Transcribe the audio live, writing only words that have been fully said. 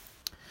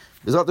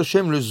Bezrat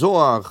Hashem, le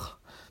Zohar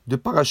de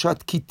Parashat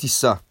Ki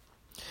Tissa.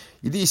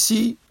 Il dit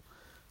ici,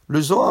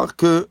 le Zohar,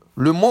 que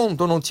le monde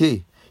en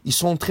entier, ils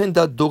sont en train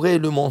d'adorer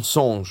le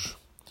mensonge.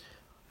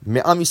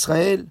 Mais Am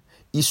Israël,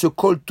 il se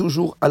colle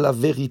toujours à la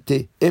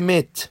vérité.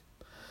 Émet,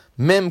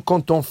 même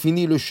quand on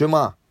finit le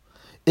Shema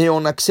et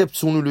on accepte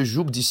sur nous le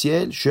joug du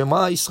ciel,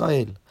 Shema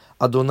Israël,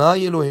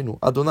 Adonai Elohenu,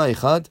 Adonai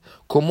Echad,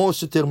 comment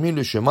se termine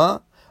le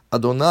Shema?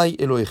 Adonai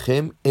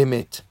Elohechem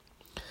Emet.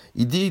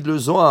 Il dit le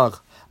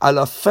Zohar, à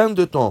la fin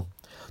de temps,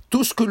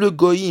 tout ce que le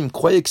Goïm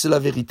croyait que c'est la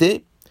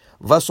vérité,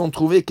 va s'en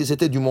trouver que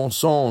c'était du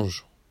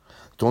mensonge.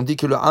 Tandis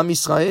que le Am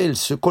Israël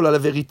se colle à la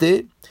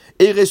vérité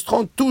et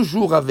resteront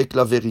toujours avec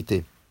la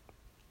vérité.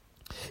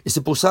 Et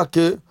c'est pour ça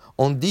que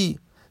on dit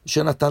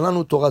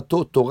Shenatalanu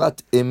Torato Torat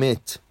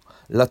Emet.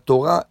 La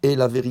Torah est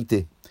la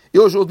vérité. Et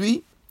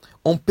aujourd'hui,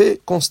 on peut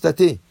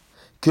constater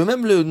que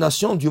même les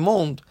nations du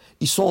monde,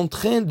 ils sont en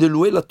train de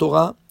louer la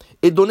Torah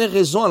et donner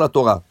raison à la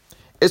Torah.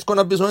 Est-ce qu'on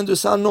a besoin de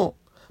ça? Non.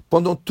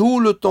 Pendant tout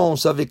le temps, on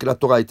savait que la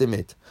Torah était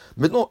émette.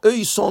 Maintenant, eux,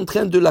 ils sont en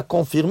train de la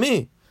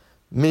confirmer,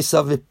 mais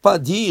ça ne veut pas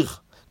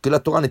dire que la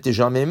Torah n'était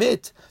jamais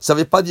émette. Ça ne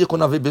veut pas dire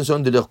qu'on avait besoin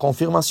de leur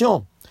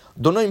confirmation.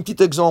 Donnons un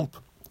petit exemple.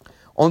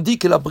 On dit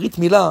que la Brit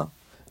Mila,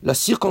 la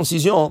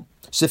circoncision,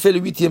 s'est fait le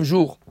 8e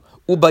jour.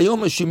 Ou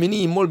Bayom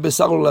Shemini Imol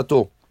Besar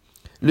Lato.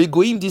 Le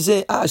Goïm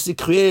disait, c'est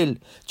cruel,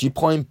 tu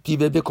prends un petit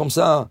bébé comme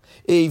ça,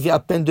 et il vient à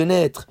peine de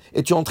naître,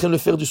 et tu es en train de le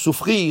faire de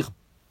souffrir.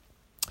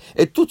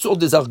 Et toutes sortes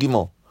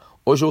d'arguments.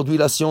 Aujourd'hui,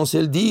 la science,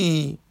 elle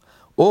dit,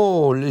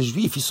 les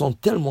Juifs, ils sont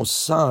tellement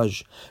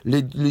sages,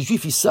 les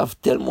Juifs, ils savent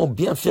tellement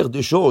bien faire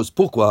des choses.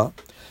 Pourquoi?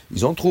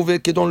 Ils ont trouvé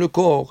que dans le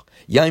corps,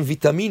 il y a une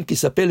vitamine qui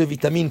s'appelle la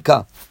vitamine K.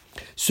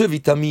 Ce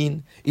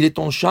vitamine, il est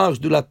en charge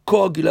de la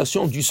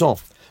coagulation du sang.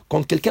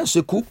 Quand quelqu'un se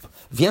coupe,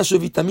 vient ce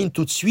vitamine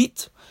tout de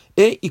suite,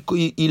 et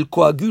il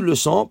coagule le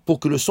sang pour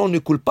que le sang ne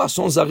coule pas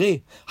sans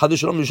arrêt.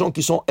 Hadeshalom, les gens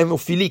qui sont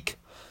hémophiliques,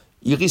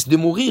 ils risquent de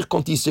mourir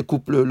quand ils se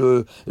coupent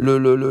le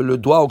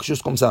doigt ou quelque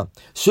chose comme ça.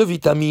 Ce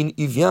vitamine,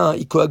 il vient,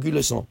 il coagule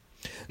le sang.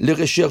 Les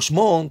recherches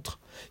montrent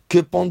que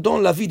pendant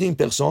la vie d'une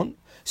personne,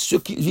 ce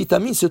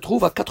vitamine se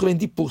trouve à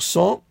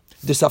 90%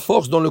 de sa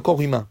force dans le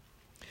corps humain.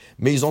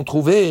 Mais ils ont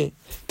trouvé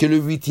que le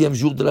 8e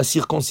jour de la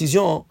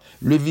circoncision,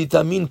 le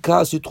vitamine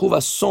K se trouve à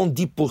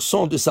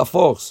 110% de sa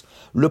force.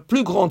 La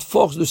plus grande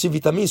force de ces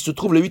vitamines se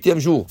trouve le 8e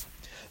jour.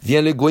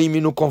 Vient le Goïm,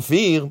 il nous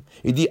confirme,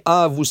 il dit,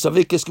 vous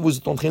savez qu'est-ce que vous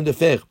êtes en train de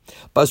faire?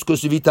 Parce que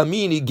ce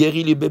vitamine, il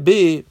guérit les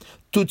bébés.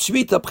 Tout de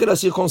suite, après la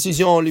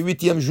circoncision, le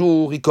 8e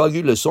jour, il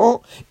coagule le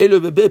sang, et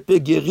le bébé peut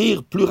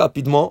guérir plus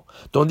rapidement,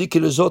 tandis que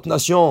les autres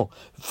nations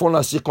font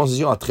la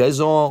circoncision à 13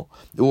 ans,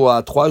 ou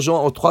à 3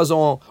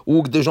 ans,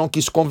 ou des gens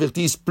qui se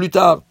convertissent plus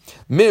tard.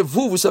 Mais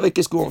vous savez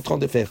qu'est-ce que vous êtes en train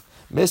de faire?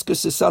 Mais est-ce que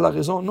c'est ça la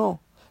raison? Non.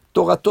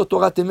 Torah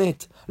Emet.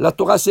 La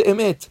Torah, c'est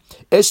Emet.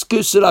 Est-ce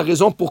que c'est la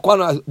raison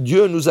pourquoi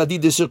Dieu nous a dit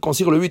de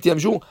circoncire le 8e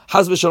jour?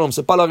 Haz v'shalom,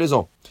 c'est pas la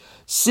raison.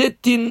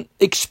 C'est une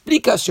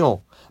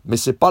explication, mais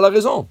c'est pas la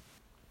raison.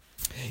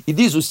 Ils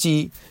disent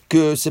aussi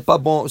que c'est pas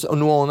bon,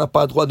 nous on n'a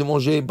pas le droit de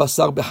manger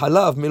bassar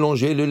behalav,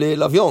 mélanger le lait et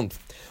la viande.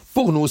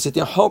 Pour nous, c'est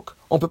un hok,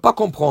 on ne peut pas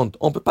comprendre,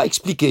 on ne peut pas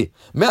expliquer.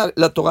 Mais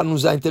la Torah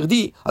nous a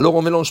interdit, alors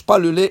on ne mélange pas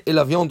le lait et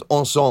la viande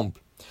ensemble.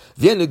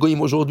 Viennent les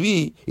goïms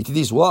aujourd'hui, ils te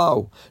disent,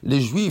 waouh, les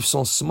juifs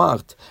sont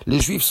smart, les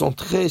juifs sont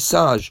très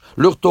sages,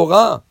 leur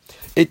Torah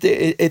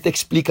est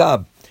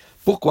explicable.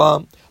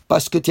 Pourquoi?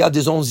 Parce que tu as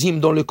des enzymes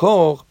dans le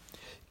corps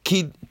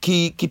qui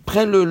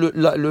prennent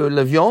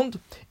la viande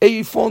et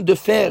ils font de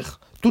faire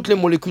toutes les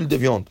molécules de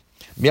viande.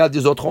 Mais il y a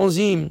des autres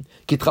enzymes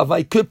qui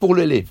travaillent que pour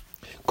le lait.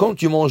 Quand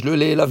tu manges le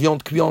lait et la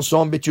viande cuits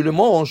ensemble et tu le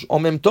manges en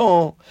même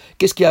temps,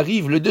 qu'est-ce qui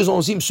arrive? Les deux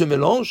enzymes se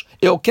mélangent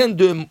et aucun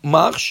d'eux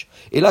marche.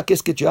 Et là,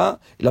 qu'est-ce que tu as?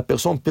 La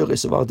personne peut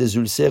recevoir des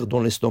ulcères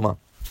dans l'estomac.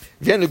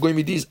 Viennent les goïms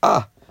et disent,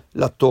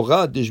 la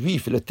Torah des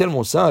Juifs, elle est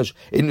tellement sage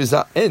et il nous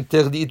a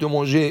interdit de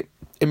manger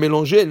et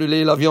mélanger le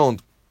lait et la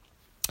viande.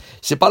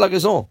 C'est pas la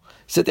raison.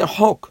 C'est un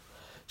hok.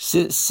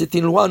 C'est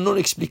une loi non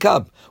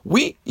explicable.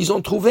 Oui, ils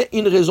ont trouvé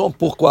une raison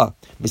pourquoi.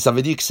 Mais ça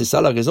veut dire que c'est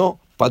ça la raison?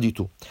 Pas du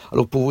tout.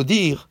 Alors pour vous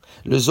dire,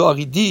 le Zohar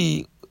il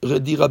dit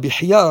Rabbi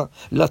Hiya,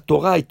 la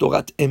Torah est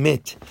Torah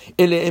Emet.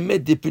 Elle est Emet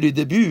depuis le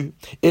début,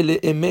 elle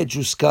est Emet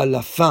jusqu'à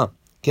la fin.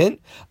 Okay?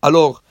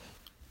 Alors,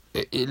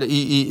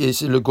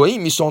 le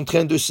Goïm, ils sont en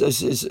train de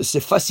se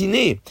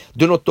fasciner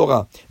de notre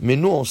Torah. Mais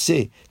nous, on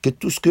sait que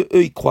tout ce qu'eux,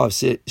 ils croient,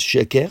 c'est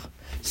Sheker,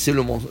 c'est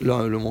le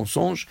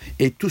mensonge,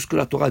 et tout ce que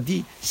la Torah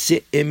dit,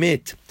 c'est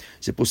Emet.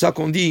 C'est pour ça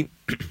qu'on dit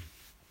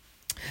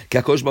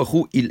qu'Akadosh Baruch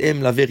Hu, il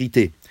aime la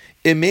vérité.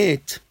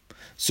 Emet,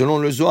 selon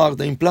le Zohar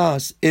dans une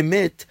place,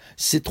 Emet,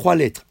 c'est 3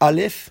 lettres,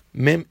 Aleph,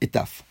 Mem et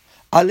Taf.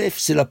 Aleph,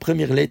 c'est la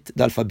première lettre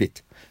d'alphabet.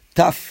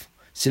 Taf,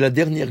 c'est la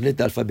dernière lettre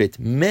d'alphabet.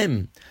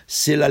 Mem,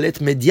 c'est la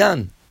lettre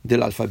médiane de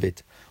l'alphabet.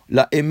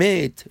 La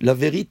Emet, la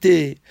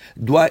vérité,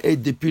 doit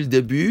être depuis le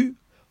début,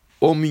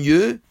 au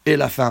milieu et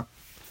la fin.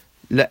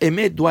 La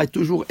Emet doit être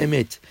toujours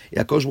Emet. Et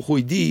Akadosh Baruch Hu,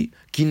 il dit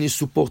qu'il ne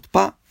supporte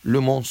pas le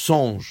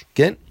mensonge.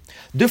 Okay?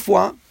 2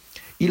 fois,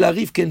 il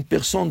arrive qu'une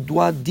personne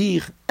doit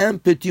dire un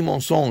petit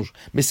mensonge,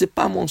 mais ce n'est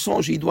pas un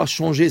mensonge, il doit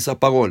changer sa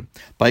parole.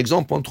 Par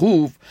exemple, on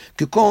trouve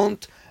que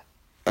quand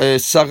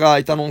Sarah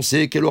est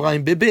annoncée qu'elle aura un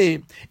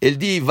bébé, elle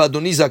dit « va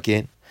donner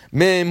zaken ».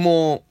 Mais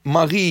mon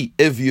mari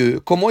est vieux,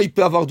 comment il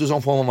peut avoir 2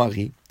 enfants, mon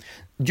mari?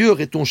 Dieu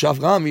répond à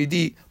Abraham, il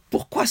dit,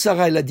 pourquoi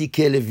Sarah elle a dit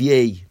qu'elle est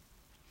vieille?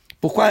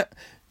 Pourquoi?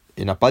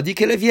 Elle n'a pas dit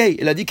qu'elle est vieille,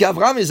 elle a dit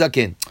qu'Abraham est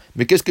zaken.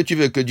 Mais qu'est-ce que tu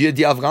veux? Que Dieu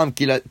dit à Abraham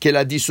qu'elle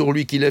a dit sur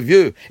lui qu'il est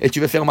vieux, et tu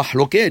veux faire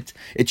mahloket,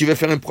 et tu veux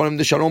faire un problème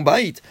de shalom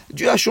bayit?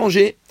 Dieu a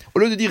changé. Au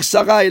lieu de dire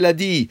Sarah, elle a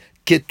dit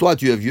que toi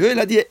tu es vieux, elle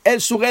a dit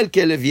elle sur elle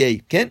qu'elle est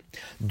vieille. Okay?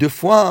 2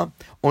 fois,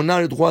 on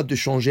a le droit de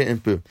changer un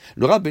peu.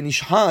 Le Rav Ben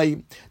Ishai,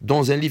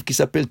 dans un livre qui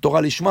s'appelle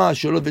Torah Lishma,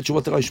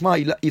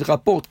 il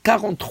rapporte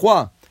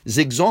 43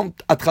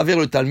 exemples à travers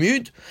le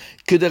Talmud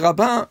que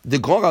des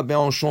grands rabbins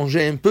ont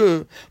changé un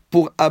peu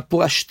pour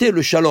acheter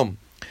le shalom.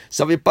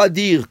 Ça ne veut pas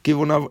dire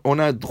qu'on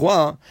a le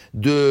droit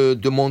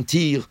de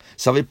mentir.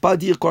 Ça ne veut pas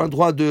dire qu'on a le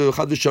droit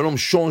de shalom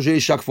changer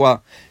chaque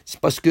fois. C'est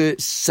parce que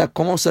ça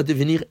commence à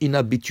devenir une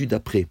habitude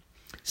après.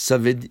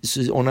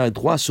 On a le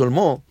droit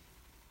seulement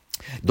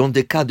dans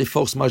des cas de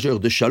force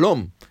majeure de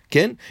shalom,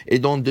 et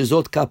dans des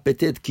autres cas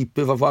peut-être qui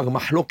peuvent avoir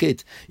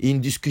mahloket, une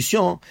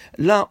discussion,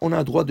 là on a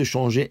le droit de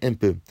changer un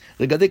peu.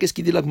 Regardez qu'est-ce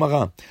qu'il dit la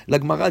Gemara. La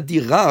Gemara dit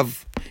Rav,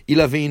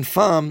 il avait une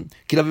femme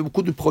qu'il avait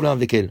beaucoup de problèmes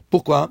avec elle.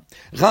 Pourquoi?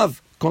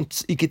 Rav,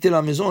 quand il quittait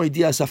la maison, il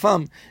dit à sa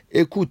femme,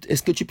 écoute,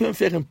 est-ce que tu peux me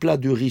faire un plat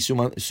de riz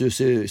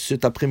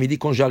cet après-midi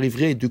quand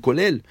j'arriverai du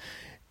kollel?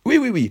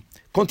 Oui.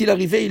 Quand il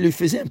arrivait, il lui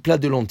faisait un plat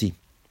de lentilles.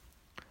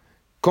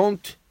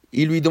 Quand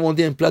il lui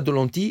demandait un plat de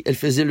lentilles, elle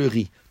faisait le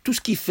riz. Tout ce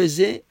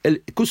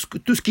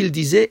qu'il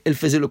disait, elle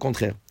faisait le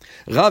contraire.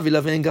 Rav, il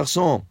avait un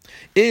garçon.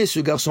 Et ce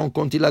garçon,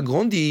 quand il a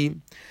grandi,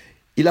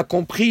 il a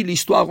compris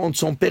l'histoire entre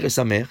son père et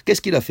sa mère.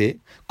 Qu'est-ce qu'il a fait?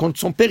 Quand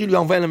son père il lui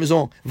a envoyé à la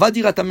maison, va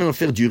dire à ta mère de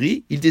faire du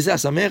riz, il disait à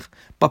sa mère,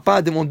 papa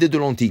a demandé de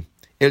lentilles.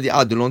 Elle dit,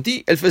 de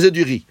lentilles, elle faisait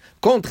du riz.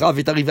 Quand Rav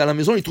est arrivé à la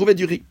maison, il trouvait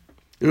du riz.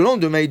 Le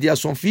lendemain, il dit à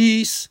son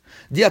fils,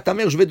 dis à ta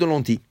mère, je veux de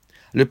lentilles.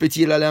 Le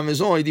petit, il allait à la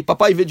maison, il dit,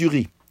 papa, il veut du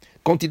riz.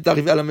 Quand il est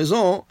arrivé à la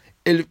maison,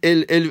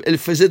 elle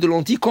faisait de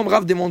lentilles comme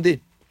Rav demandait.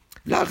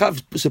 Là, Rav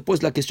se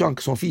pose la question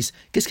avec son fils.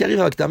 Qu'est-ce qui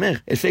arrive avec ta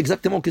mère? Elle fait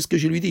exactement ce que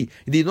je lui dis.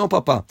 Il dit, non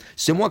papa,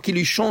 c'est moi qui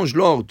lui change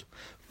l'ordre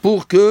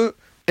pour que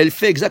elle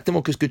fait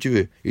exactement ce que tu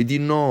veux. Il dit,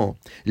 non,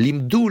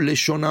 limdou le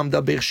shonam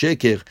daber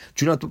sheker.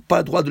 Tu n'as pas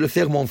le droit de le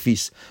faire, mon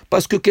fils.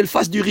 Parce que qu'elle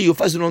fasse du riz ou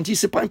fasse de lentilles,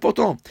 c'est pas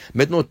important.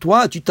 Maintenant,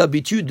 toi, tu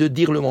t'habitues de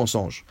dire le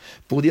mensonge.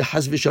 Pour dire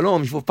hasve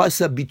shalom, il ne faut pas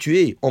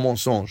s'habituer au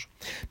mensonge.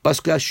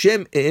 Parce que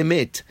Hachem est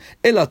émet.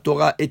 Et la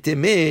Torah est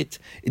émet.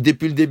 Et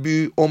depuis le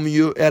début, au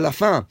milieu et à la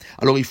fin.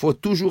 Alors, il faut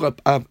toujours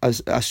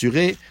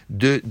assurer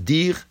de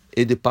dire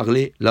et de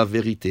parler la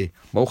vérité.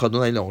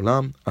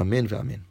 Amen.